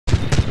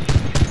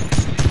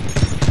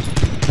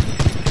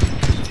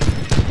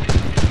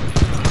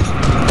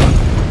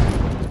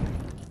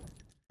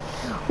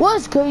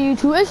good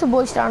YouTube? It's your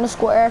boy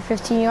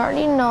SHAREfactory. You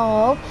already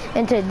know.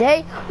 And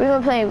today we're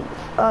gonna play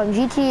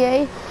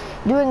GTA,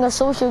 doing a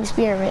social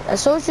experiment. A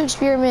social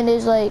experiment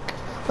is like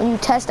when you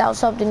test out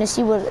something to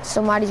see what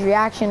somebody's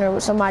reaction or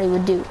what somebody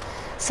would do.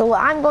 So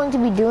what I'm going to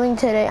be doing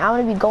today, I'm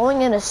gonna be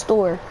going in a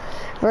store.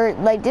 For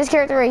like this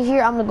character right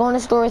here, I'm gonna go in a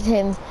store with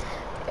him,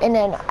 and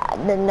then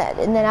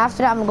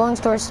after that, I'm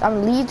gonna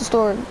leave the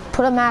store,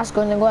 put a mask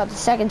on, and then go out the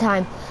second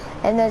time,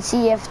 and then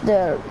see if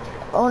the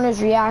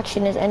owner's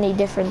reaction is any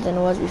different than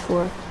it was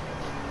before.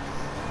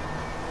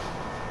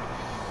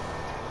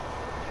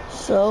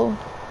 So,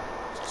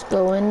 just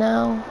go in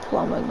now, pull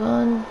out my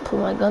gun, put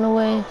my gun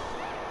away.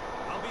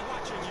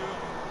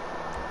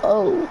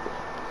 Oh,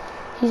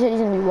 he said he's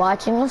gonna be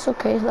watching us.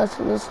 Okay,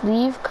 let's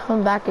leave,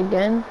 come back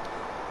again,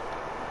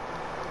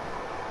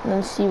 and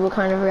then see what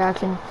kind of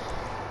reaction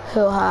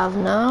he'll have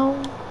now.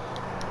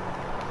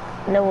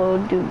 And then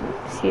we'll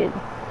see it.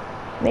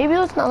 Maybe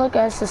let's not look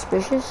as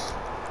suspicious.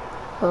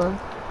 Hold on.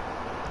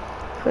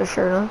 Put a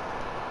shirt on.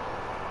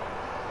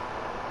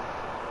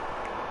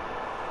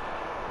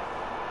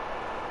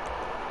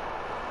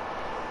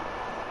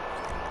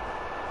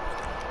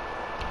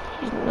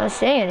 He's not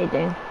saying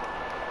anything.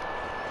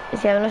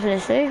 Is he having nothing to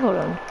say? Hold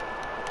on.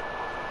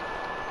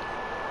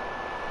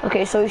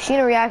 Okay, so we've seen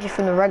a reaction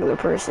from the regular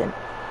person.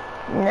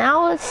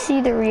 Now let's see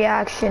the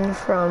reaction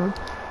from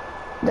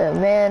the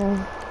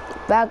man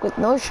back with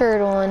no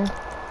shirt on,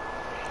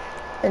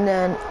 and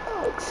then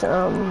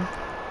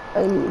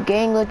a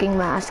gang-looking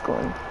mask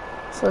on.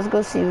 So let's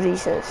go see what he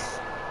says.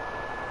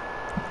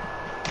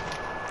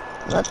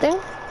 Nothing?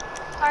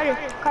 Carter,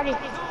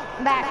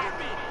 I'm back.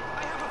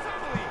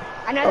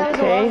 I know that was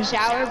a long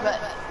shower, but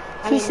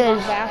he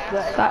says,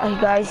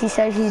 guys, he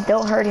says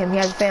don't hurt him. He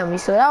has a family.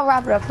 So that'll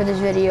wrap it up for this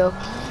video.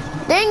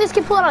 Dang, this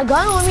kid pulled out a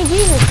gun on me,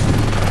 Jesus.